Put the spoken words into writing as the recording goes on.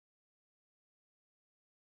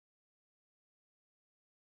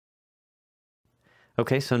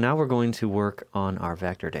Okay, so now we're going to work on our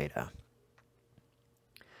vector data.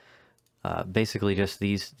 Basically just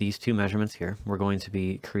these two measurements here. We're going to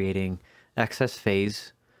be creating excess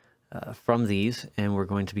phase from these, and we're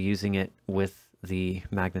going to be using it with the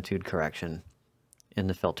magnitude correction in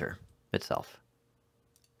the filter itself.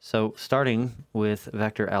 So starting with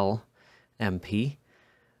vector LMP,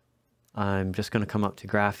 I'm just going to come up to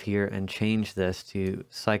graph here and change this to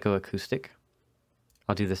psychoacoustic.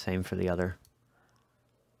 I'll do the same for the other.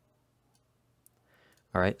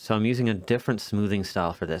 All right, so I'm using a different smoothing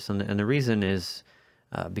style for this, and the reason is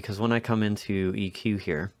because when I come into EQ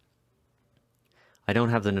here, I don't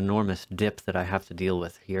have an enormous dip that I have to deal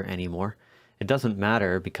with here anymore. It doesn't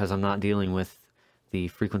matter because I'm not dealing with the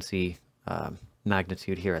frequency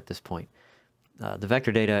magnitude here at this point. The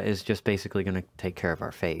vector data is just basically going to take care of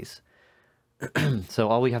our phase. So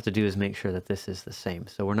all we have to do is make sure that this is the same.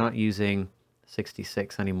 So we're not using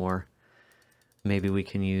 66 anymore. Maybe we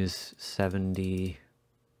can use 70...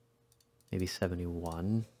 maybe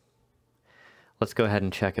 71. Let's go ahead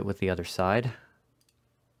and check it with the other side.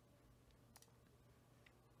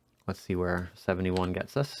 Let's see where 71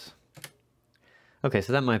 gets us. Okay,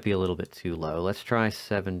 so that might be a little bit too low. Let's try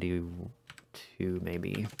 72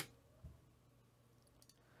 maybe.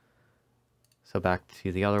 So back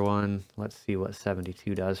to the other one. Let's see what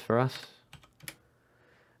 72 does for us.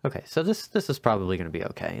 Okay, so this is probably going to be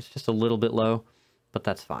okay. It's just a little bit low, but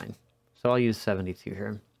that's fine. So I'll use 72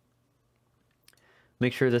 here.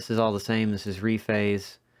 Make sure this is all the same. This is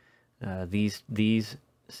rephase. These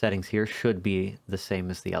settings here should be the same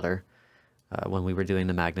as the other when we were doing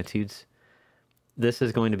the magnitudes. This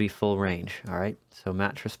is going to be full range, all right? So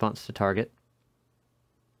match response to target.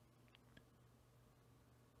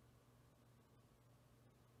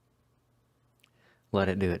 Let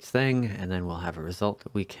it do its thing, and then we'll have a result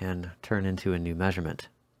that we can turn into a new measurement.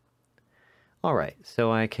 All right,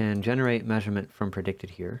 so I can generate measurement from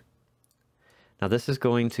predicted here. Now this is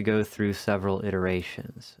going to go through several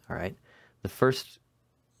iterations, all right? The first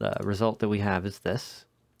result that we have is this.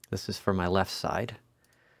 This is for my left side.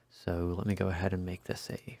 So let me go ahead and make this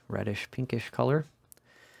a reddish pinkish color.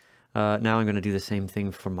 Now I'm going to do the same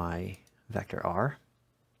thing for my vector R.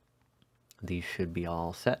 These should be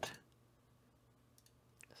all set.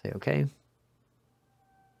 Say OK.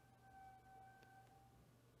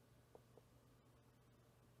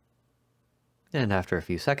 And after a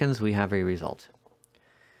few seconds, we have a result.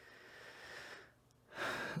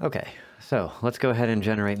 Okay, so let's go ahead and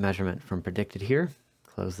generate measurement from predicted here.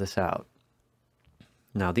 Close this out.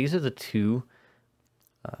 Now these are the two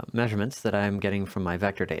measurements that I'm getting from my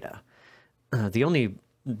vector data. The only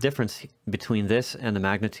difference between this and the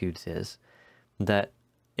magnitudes is that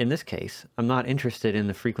in this case, I'm not interested in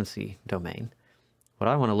the frequency domain. What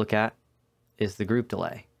I want to look at is the group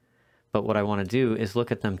delay. But what I want to do is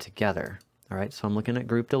look at them together. All right, so I'm looking at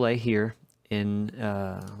group delay here in,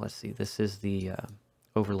 let's see, this is the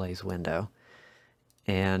overlays window.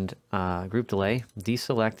 And group delay,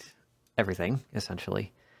 deselect everything,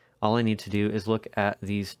 essentially. All I need to do is look at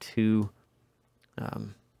these two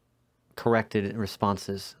corrected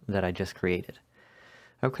responses that I just created.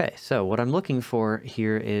 Okay, so what I'm looking for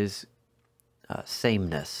here is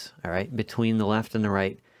sameness, all right, between the left and the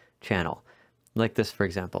right channel. Like this, for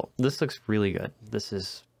example. This looks really good. This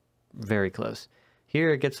is very close.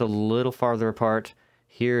 Here it gets a little farther apart.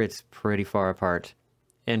 Here it's pretty far apart.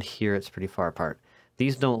 And here it's pretty far apart.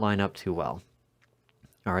 These don't line up too well.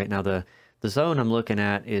 All right, now the zone I'm looking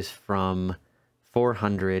at is from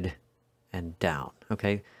 400 and down,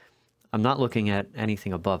 okay? I'm not looking at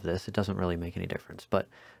anything above this. It doesn't really make any difference. But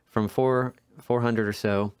from 400 or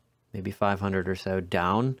so, maybe 500 or so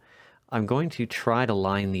down, I'm going to try to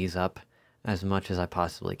line these up as much as I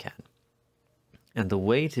possibly can. And the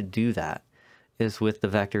way to do that is with the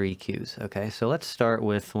vector EQs, okay? So let's start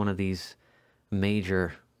with one of these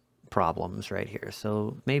major problems right here.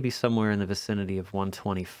 So maybe somewhere in the vicinity of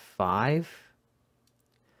 125.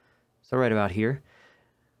 So right about here.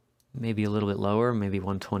 Maybe a little bit lower, maybe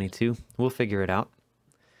 122. We'll figure it out.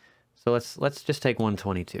 So let's just take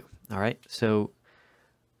 122. All right. So,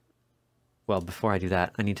 well, before I do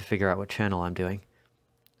that, I need to figure out what channel I'm doing.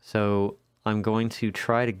 So I'm going to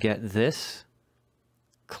try to get this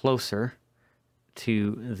closer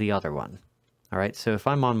to the other one. All right. So if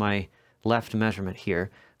I'm on my left measurement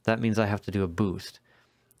here, that means I have to do a boost.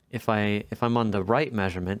 If I'm on the right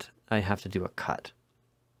measurement, I have to do a cut.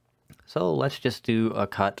 So let's just do a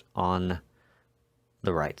cut on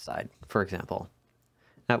the right side, for example,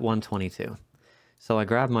 at 122. So I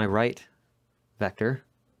grab my right vector,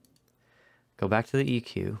 go back to the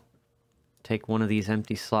EQ, take one of these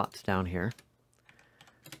empty slots down here,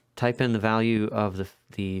 type in the value of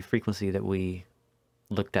the frequency that we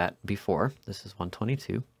looked at before. This is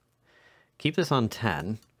 122. Keep this on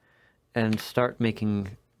 10 and start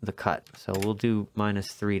making the cut. So we'll do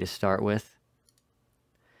 -3 to start with.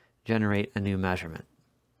 Generate a new measurement.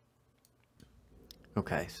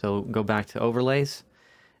 Okay, so go back to overlays,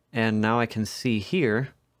 and now I can see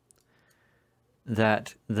here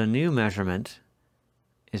that the new measurement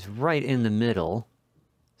is right in the middle,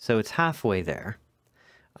 so it's halfway there.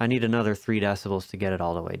 I need another 3 decibels to get it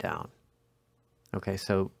all the way down. Okay,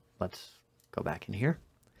 so let's go back in here.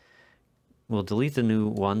 We'll delete the new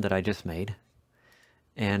one that I just made,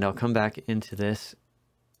 and I'll come back into this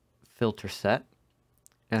filter set,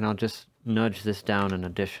 and I'll just nudge this down an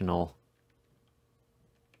additional,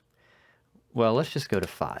 well, let's just go to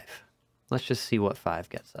 5. Let's just see what 5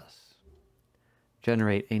 gets us.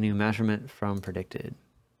 Generate a new measurement from predicted.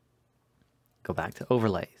 Go back to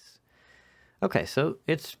overlays. Okay, so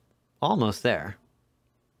it's almost there.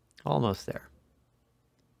 Almost there.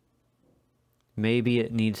 Maybe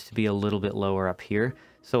it needs to be a little bit lower up here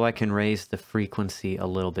so I can raise the frequency a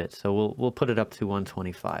little bit. So we'll put it up to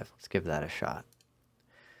 125. Let's give that a shot.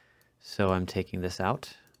 So I'm taking this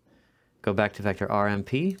out. Go back to vector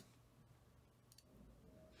RMP.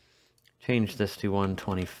 Change this to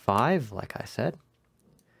 125, like I said.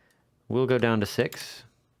 We'll go down to 6.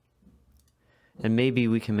 And maybe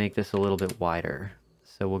we can make this a little bit wider.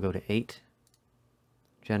 So we'll go to 8.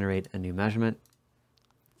 Generate a new measurement.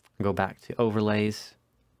 Go back to overlays.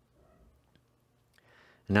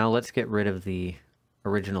 And now let's get rid of the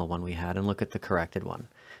original one we had and look at the corrected one.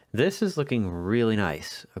 This is looking really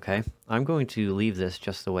nice, okay? I'm going to leave this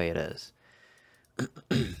just the way it is.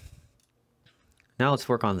 Now let's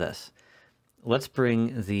work on this. Let's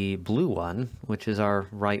bring the blue one, which is our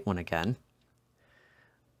right one again,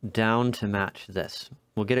 down to match this.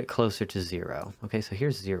 We'll get it closer to 0. Okay, so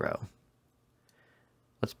here's 0.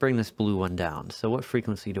 Let's bring this blue one down. So what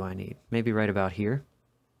frequency do I need? Maybe right about here.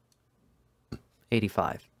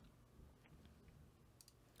 85.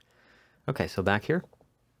 Okay, so back here.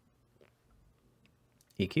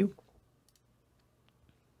 EQ.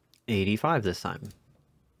 85 this time.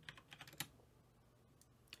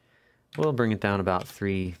 We'll bring it down about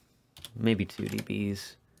 3, maybe 2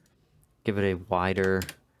 dBs. Give it a wider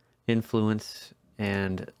influence,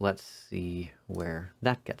 and let's see where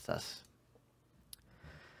that gets us.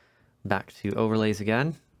 Back to overlays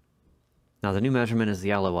again. Now the new measurement is the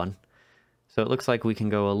yellow one. So it looks like we can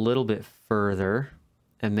go a little bit further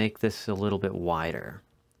and make this a little bit wider.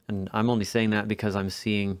 And I'm only saying that because I'm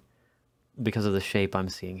seeing, because of the shape I'm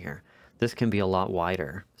seeing here. This can be a lot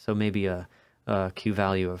wider. So maybe a Q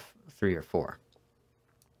value of 3 or 4.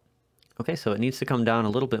 Okay, so it needs to come down a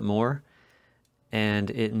little bit more, and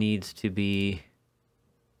it needs to be,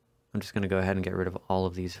 I'm just going to go ahead and get rid of all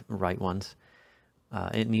of these right ones.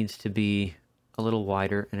 It needs to be a little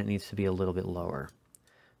wider, and it needs to be a little bit lower.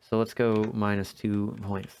 So let's go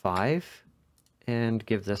 -2.5 and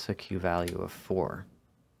give this a Q value of 4.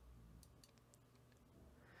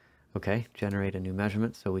 Okay, generate a new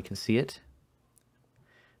measurement so we can see it.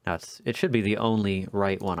 Now it should be the only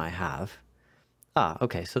right one I have.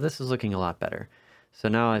 Okay, so this is looking a lot better. So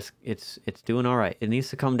now it's doing all right. It needs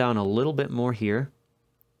to come down a little bit more here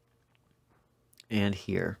and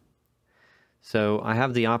here. So I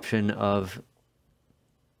have the option of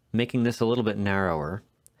making this a little bit narrower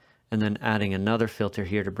and then adding another filter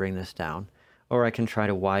here to bring this down. Or I can try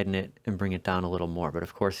to widen it and bring it down a little more. But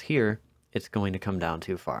of course here, it's going to come down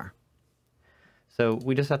too far. So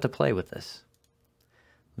we just have to play with this.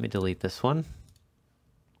 Let me delete this one.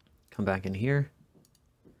 Come back in here.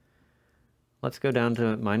 Let's go down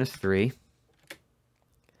to -3.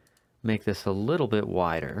 Make this a little bit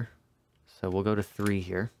wider. So we'll go to 3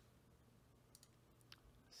 here.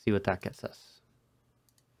 See what that gets us.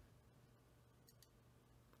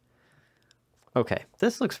 Okay,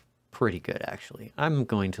 this looks pretty good actually. I'm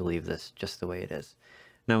going to leave this just the way it is.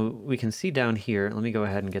 Now we can see down here, let me go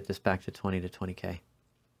ahead and get this back to 20 to 20K.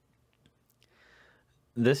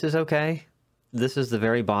 This is okay. This is the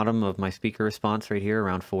very bottom of my speaker response right here,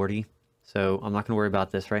 around 40. So I'm not going to worry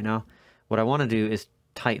about this right now. What I want to do is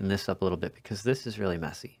tighten this up a little bit because this is really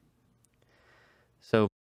messy. So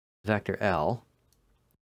vector L,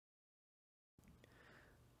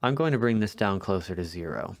 I'm going to bring this down closer to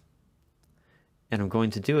 0. And I'm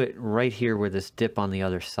going to do it right here where this dip on the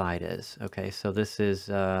other side is. Okay, so this is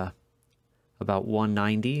about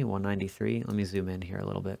 190, 193. Let me zoom in here a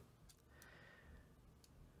little bit.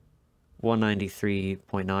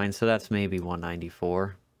 193.9, so that's maybe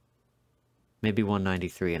 194. Maybe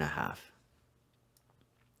 193.5.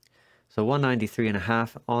 So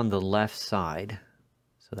 193.5 on the left side.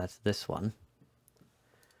 So So that's this one.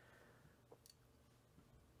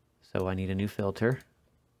 So I need a new filter.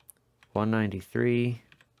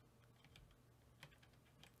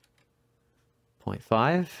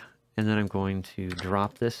 193.5. And then I'm going to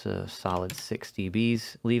drop this a solid 6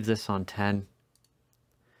 dBs. Leave this on 10.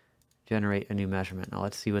 Generate a new measurement. Now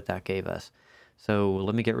let's see what that gave us. So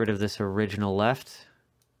let me get rid of this original left.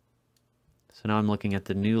 So now I'm looking at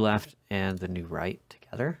the new left and the new right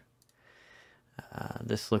together.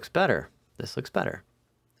 This looks better. This looks better.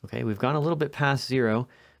 Okay, we've gone a little bit past 0,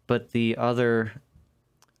 but the other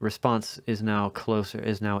response is now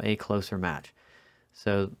a closer match.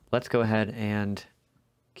 So let's go ahead and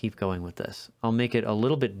keep going with this. I'll make it a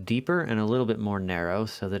little bit deeper and a little bit more narrow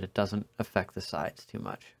so that it doesn't affect the sides too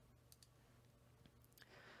much.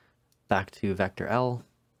 Back to vector L.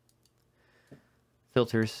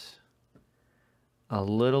 Filters. A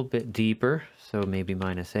little bit deeper, so maybe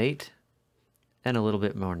 -8. And a little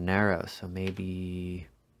bit more narrow, so maybe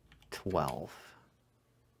 12.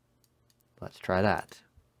 Let's try that.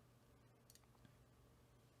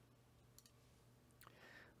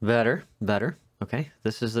 Better, better. Okay,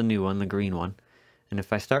 this is the new one, the green one. And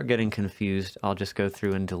if I start getting confused, I'll just go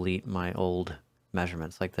through and delete my old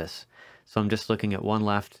measurements like this. So I'm just looking at one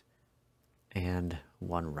left and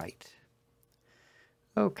one right.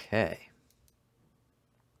 Okay.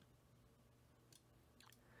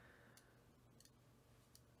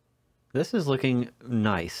 This is looking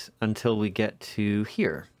nice until we get to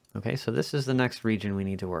here. Okay, so this is the next region we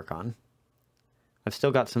need to work on. I've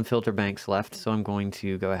still got some filter banks left, so I'm going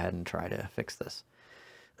to go ahead and try to fix this.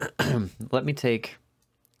 Let me take,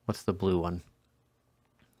 what's the blue one?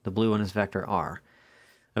 The blue one is vector R.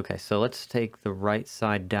 Okay, so let's take the right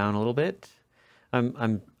side down a little bit.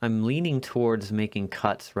 I'm leaning towards making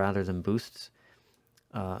cuts rather than boosts.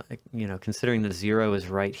 You know, considering that 0 is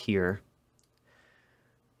right here.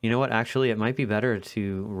 You know what? Actually, it might be better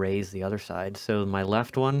to raise the other side. So my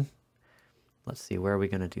left one, let's see, where are we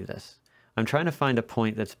going to do this? I'm trying to find a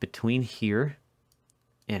point that's between here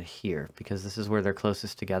and here, because this is where they're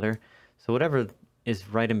closest together. So whatever is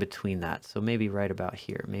right in between that. So maybe right about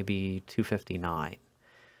here, maybe 259.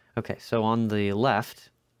 Okay, so on the left,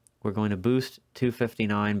 we're going to boost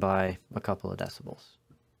 259 by a couple of decibels.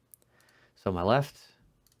 So my left,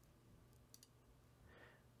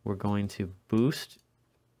 we're going to boost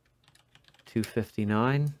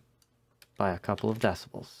 259 by a couple of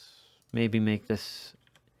decibels. Maybe make this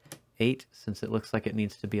 8 since it looks like it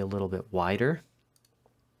needs to be a little bit wider.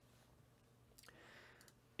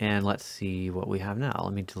 And let's see what we have now.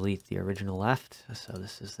 Let me delete the original left. So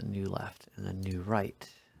this is the new left and the new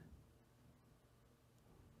right.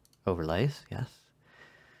 Overlays, yes.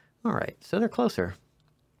 All right, so they're closer.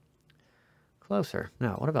 Closer.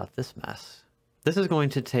 Now, what about this mess? This is going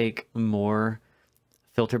to take more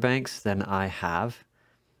filter banks than I have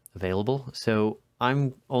available. So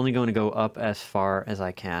I'm only going to go up as far as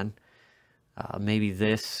I can. Maybe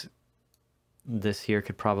this here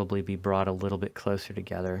could probably be brought a little bit closer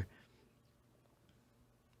together.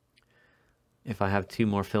 If I have 2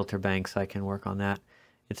 more filter banks, I can work on that.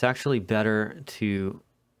 It's actually better to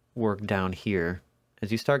work down here.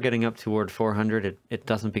 As you start getting up toward 400, it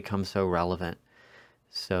doesn't become so relevant.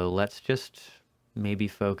 So let's just maybe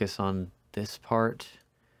focus on this part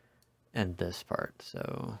and this part.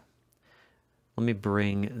 So let me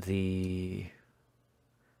bring the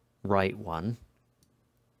right one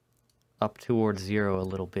up towards 0 a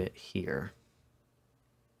little bit here.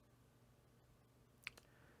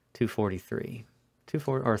 243.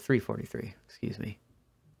 343, excuse me.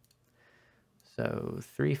 So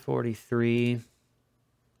 343,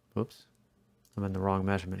 whoops, I'm in the wrong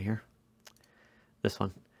measurement here. This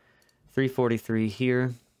one, 343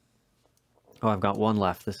 here. Oh, I've got one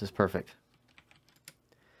left. This is perfect.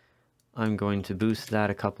 I'm going to boost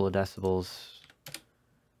that a couple of decibels.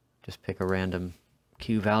 Just pick a random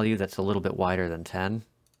Q value that's a little bit wider than 10.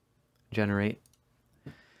 Generate.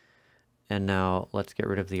 And now let's get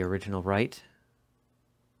rid of the original right.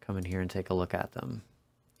 Come in here and take a look at them.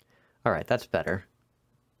 All right, that's better.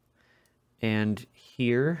 And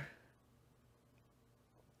here,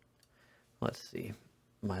 let's see.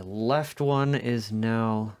 My left one is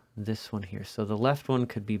now this one here. So the left one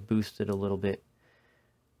could be boosted a little bit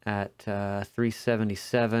at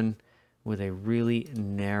 377 with a really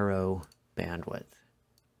narrow bandwidth.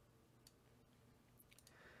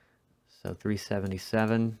 So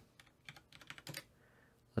 377.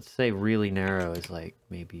 Let's say really narrow is like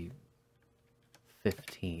maybe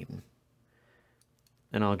 15.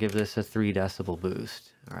 And I'll give this a 3 decibel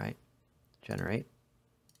boost. All right, generate.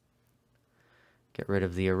 Get rid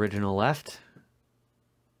of the original left.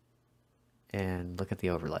 and look at the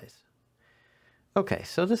overlays. Okay,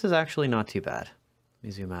 so this is actually not too bad. Let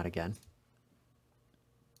me zoom out again.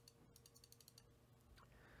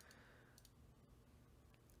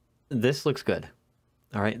 This looks good.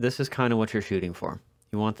 All right, this is kind of what you're shooting for.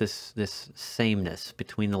 You want this sameness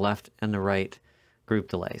between the left and the right group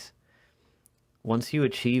delays. Once you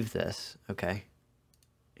achieve this, okay,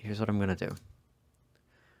 here's what I'm going to do.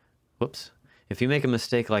 Whoops. If you make a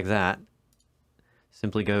mistake like that,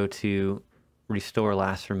 simply go to restore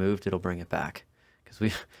last removed, it'll bring it back. Because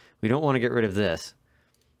we don't want to get rid of this.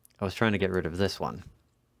 I was trying to get rid of this one.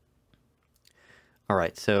 All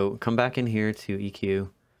right, so come back in here to EQ,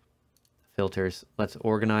 filters. Let's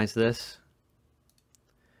organize this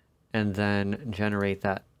and then generate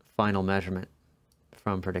that final measurement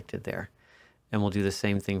from predicted there. And we'll do the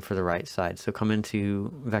same thing for the right side. So come into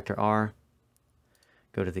vector R,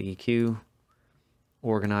 go to the EQ,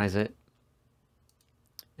 organize it,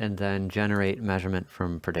 and then generate measurement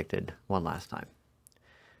from predicted one last time.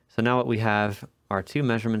 So now what we have are two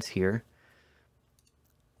measurements here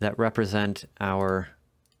that represent our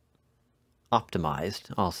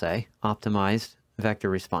optimized, I'll say, optimized vector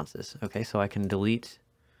responses. Okay, so I can delete,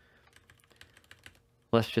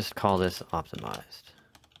 let's just call this optimized.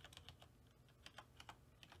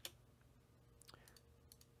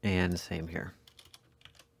 And same here.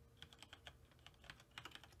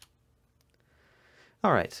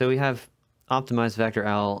 All right, so we have optimized vector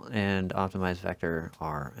L and optimized vector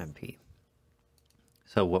R MP.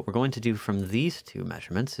 So what we're going to do from these two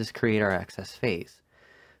measurements is create our excess phase.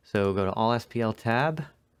 So go to All SPL tab,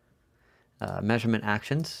 Measurement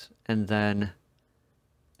Actions, and then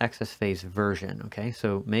Excess Phase Version. Okay,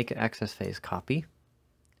 so make an excess phase copy.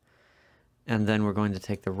 And then we're going to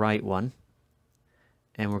take the right one,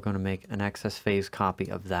 and we're going to make an excess phase copy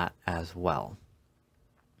of that as well.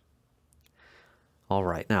 All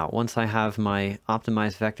right, now once I have my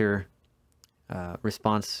optimized vector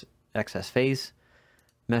response excess phase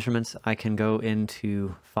measurements, I can go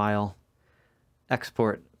into File,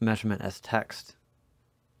 Export Measurement as Text.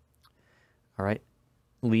 All right,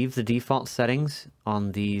 leave the default settings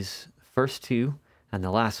on these first two and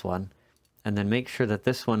the last one, and then make sure that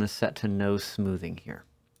this one is set to no smoothing here.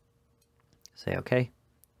 Say OK.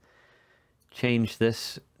 Change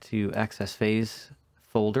this to excess phase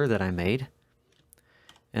folder that I made.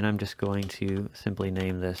 And I'm just going to simply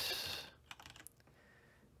name this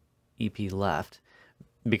EP left,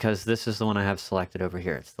 because this is the one I have selected over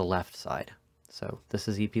here. It's the left side. So this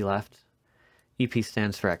is EP left. EP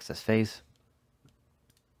stands for excess phase.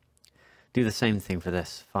 Do the same thing for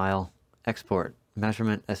this. File, Export,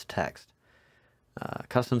 Measurement as Text.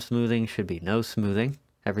 Custom smoothing should be no smoothing.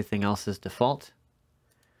 Everything else is default.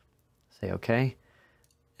 Say OK.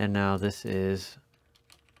 And now this is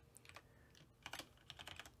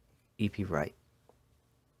EP right.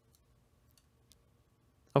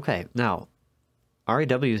 Okay, now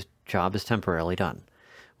REW's job is temporarily done.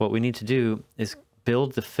 What we need to do is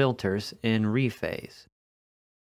build the filters in rePhase.